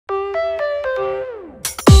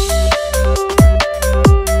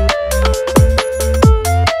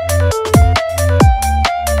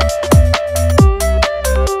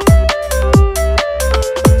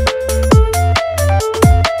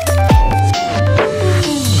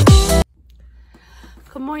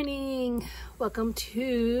Welcome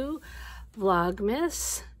to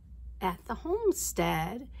Vlogmas at the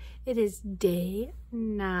homestead. It is day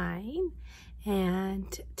 9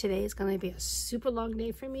 and today is going to be a super long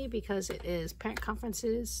day for me because it is parent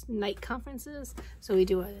conferences, night conferences. So we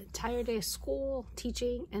do an entire day of school,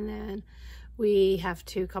 teaching, and then we have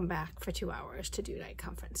to come back for 2 hours to do night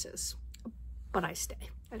conferences. But I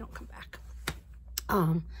stay, I don't come back.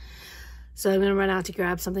 So I'm gonna run out to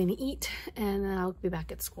grab something to eat and then I'll be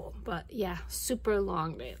back at school. But yeah, super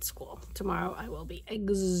long day at school. Tomorrow I will be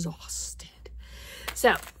exhausted.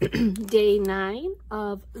 So day 9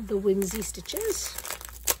 of the Whimsy Stitches.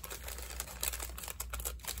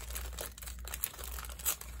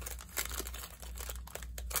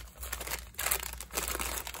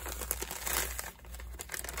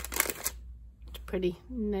 Pretty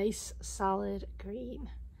nice solid green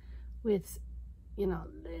with, you know,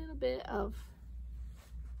 a little bit of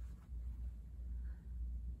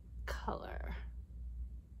color.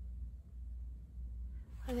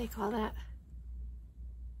 What do they call that?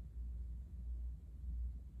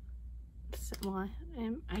 Well,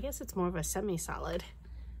 I guess it's more of a semi-solid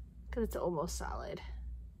because it's almost solid.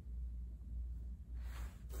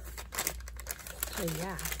 So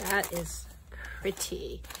yeah, that is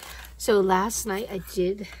pretty. So last night I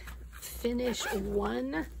did finish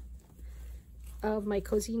one of my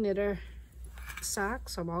Cozy Knitter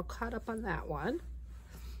socks. So I'm all caught up on that one.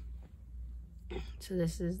 So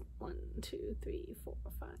this is 1, 2, 3, 4,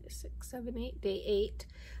 5, 6, 7, 8, day 8.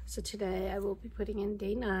 So today I will be putting in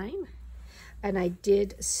day 9. And I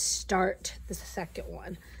did start the second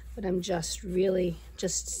one, but I'm just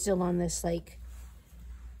still on this, like,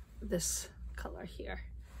 this color here.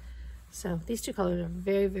 So these two colors are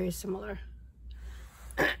very, very similar.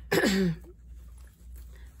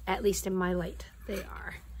 At least in my light, they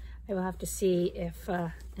are. I will have to see if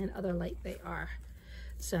in other light they are.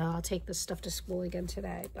 So I'll take this stuff to school again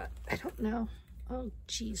today, but I don't know. Oh,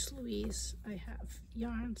 geez, Louise. I have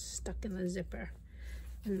yarn stuck in the zipper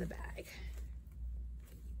in the bag.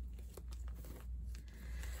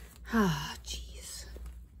 Ah, geez.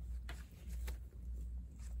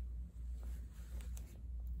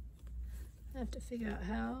 I have to figure out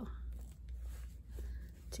how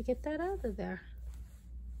to get that out of there.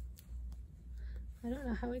 I don't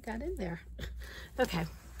know how it got in there. Okay,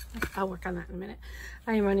 I'll work on that in a minute.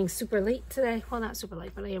 I am running super late today. Well, not super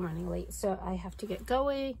late, but I am running late, so I have to get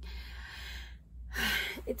going.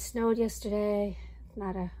 It snowed yesterday. So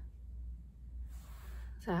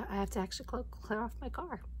I have to actually clear off my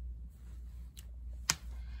car.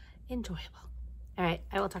 Enjoyable. All right,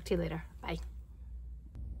 I will talk to you later. Bye.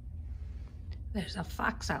 There's a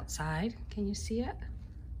fox outside. Can you see it?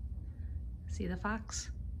 See the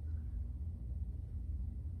fox?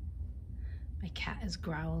 My cat is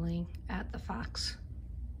growling at the fox.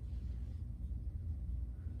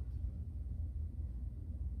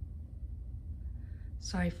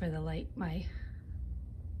 Sorry for the light. My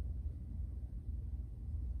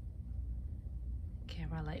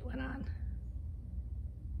camera light went on.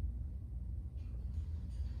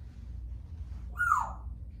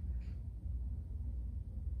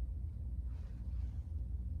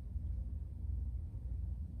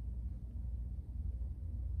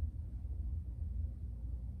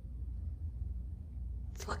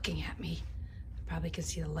 It's looking at me. I probably can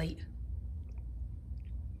see the light.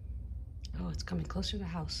 Oh, it's coming closer to the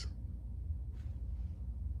house.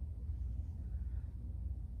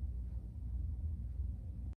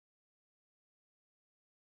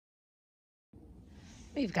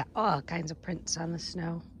 We've got all kinds of prints on the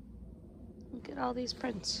snow. Look at all these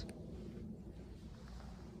prints.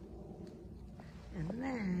 And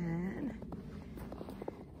then,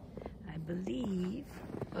 I believe,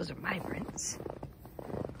 those are my prints.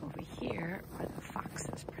 Over here are the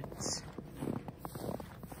fox's prints.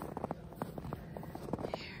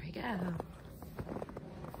 There we go.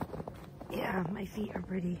 Yeah, my feet are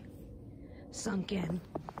pretty sunk in.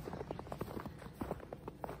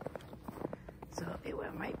 So it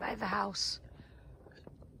went right by the house.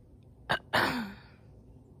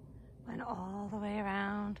 Went all the way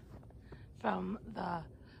around from the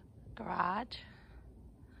garage,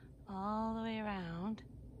 all the way around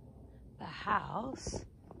the house,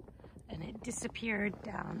 and it disappeared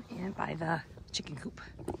down in by the chicken coop.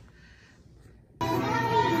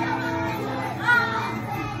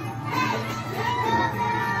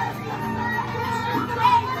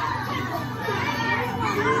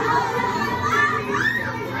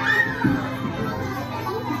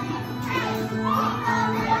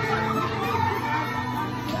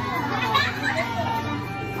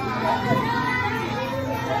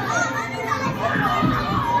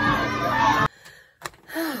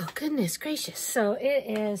 goodness gracious. So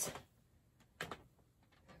it is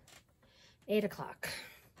 8 o'clock.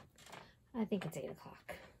 I think it's 8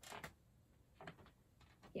 o'clock.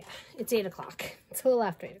 Yeah, it's 8 o'clock. It's a little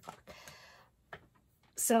after 8 o'clock.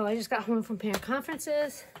 So I just got home from parent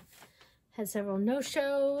conferences. Had several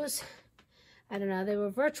no-shows. I don't know, they were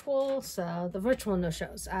virtual, so the virtual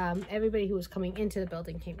no-shows. Everybody who was coming into the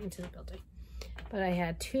building came into the building. But I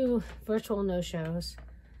had 2 virtual no-shows.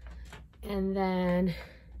 And then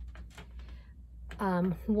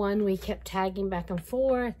one we kept tagging back and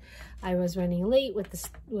forth. I was running late with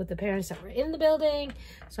the parents that were in the building.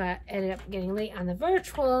 So I ended up getting late on the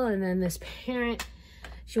virtual. And then this parent,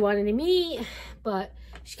 she wanted to meet, but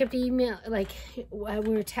she kept email, like we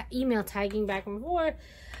were email tagging back and forth.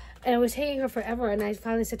 And it was taking her forever. And I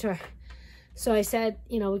finally said to her, so I said,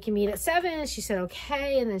 you know, we can meet at 7. She said,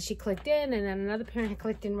 okay. And then she clicked in, and then another parent had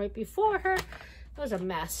clicked in right before her. It was a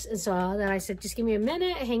mess. And so then I said, just give me a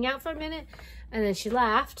minute, hang out for a minute. And then she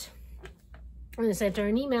laughed. And I sent her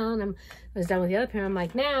an email, and I was done with the other parent. I'm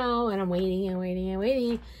like, now, and I'm waiting and waiting and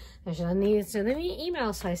waiting. And she needs to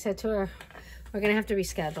email. So I said to her, we're going to have to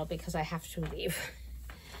reschedule because I have to leave.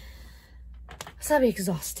 So I'll be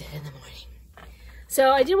exhausted in the morning.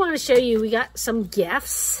 So I did want to show you, we got some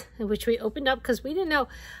gifts, which we opened up because we didn't know.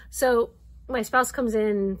 So my spouse comes in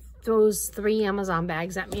and throws 3 Amazon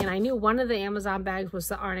bags at me, and I knew one of the Amazon bags was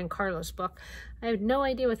the Art and Carlos book. I had no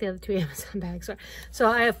idea what the other 2 Amazon bags were. So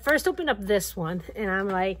I first opened up this one, and I'm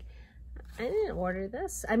like, I didn't order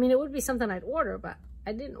this. I mean, it would be something I'd order, but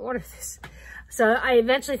I didn't order this. So I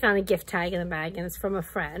eventually found a gift tag in the bag, and it's from a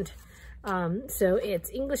friend. So it's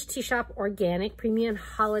English Tea Shop Organic Premium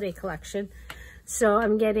Holiday Collection. So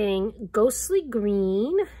I'm getting Ghostly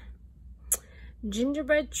Green,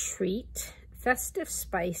 Gingerbread Treat, Festive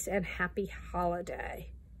Spice, and Happy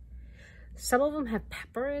Holiday. Some of them have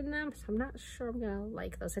pepper in them, so I'm not sure I'm gonna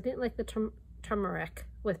like those. I didn't like the turmeric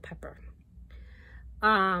with pepper.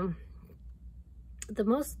 The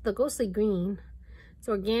Ghostly Green, it's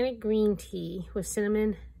organic green tea with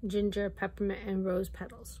cinnamon, ginger, peppermint, and rose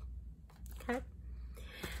petals. Okay.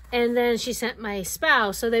 And then she sent my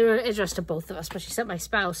spouse, so they were addressed to both of us, but she sent my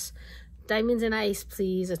spouse, Diamonds and Ice,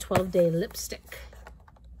 please, a 12-day lipstick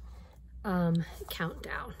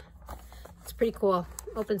countdown. It's pretty cool.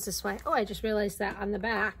 Opens this way. Oh, I just realized that on the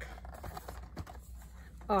back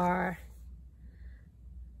are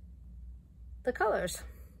the colors.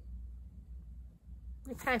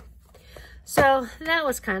 Okay. So that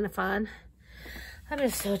was kind of fun. I'm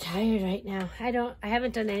just so tired right now. I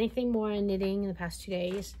haven't done anything more on knitting in the past 2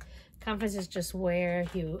 days. Conferences just wear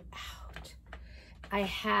you out. I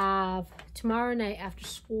have tomorrow night after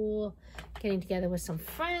school getting together with some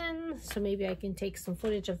friends, so maybe I can take some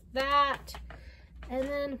footage of that, and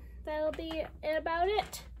then that'll be about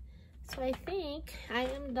it. So I think I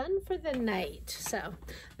am done for the night. So I'm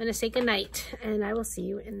gonna say goodnight, and I will see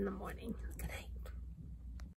you in the morning.